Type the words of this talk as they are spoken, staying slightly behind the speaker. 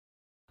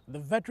The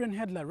veteran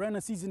hurdler ran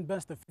a season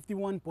best of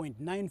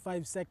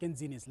 51.95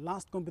 seconds in his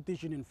last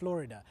competition in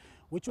Florida,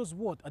 which was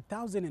worth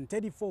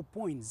 1,034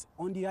 points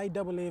on the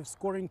IAAF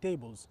scoring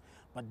tables.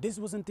 But this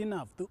wasn't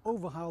enough to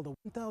overhaul the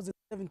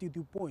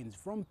 1,072 points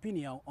from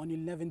Piniau on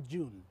 11th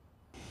June.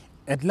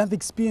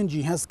 Athletics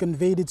PNG has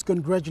conveyed its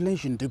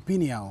congratulations to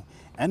Piniau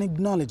and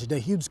acknowledged the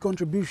huge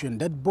contribution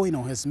that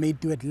Boino has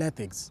made to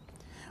athletics.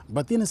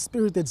 But in a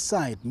spirited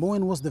side,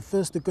 Mowen was the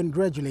first to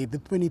congratulate the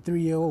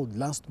 23-year-old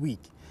last week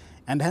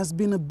and has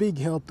been a big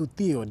help to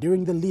Theo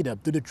during the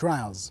lead-up to the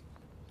trials.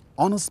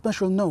 On a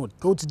special note,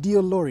 Coach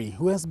Theo,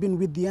 who has been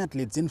with the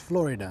athletes in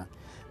Florida,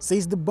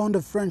 says the bond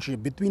of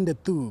friendship between the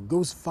two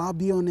goes far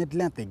beyond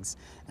athletics,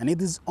 and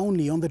it is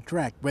only on the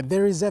track where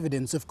there is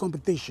evidence of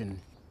competition.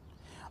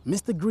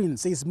 Mr. Green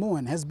says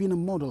Mowen has been a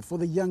model for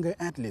the younger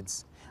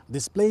athletes,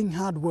 displaying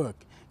hard work,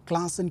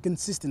 class and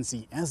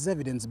consistency as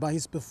evidenced by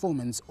his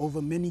performance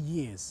over many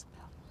years.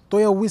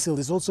 Toea Wisil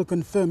is also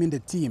confirmed in the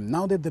team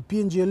now that the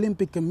PNG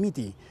Olympic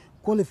Committee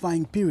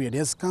qualifying period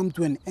has come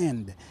to an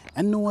end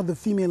and no other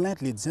female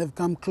athletes have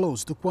come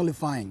close to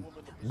qualifying.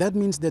 That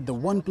means that the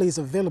one place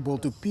available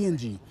to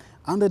PNG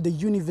under the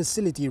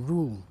universality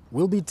rule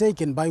will be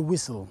taken by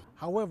Wisil.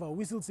 However,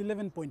 Wisil's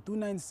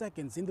 11.29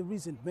 seconds in the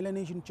recent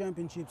Melanesian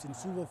Championships in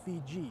Suva,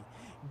 Fiji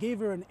gave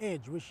her an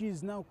edge where she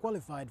is now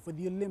qualified for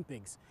the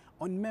Olympics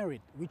on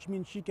merit, which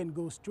means she can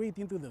go straight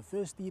into the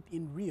first heat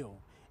in Rio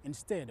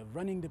instead of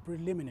running the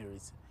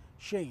preliminaries.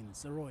 Shane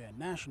Saroya,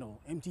 National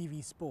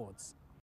EMTV Sports.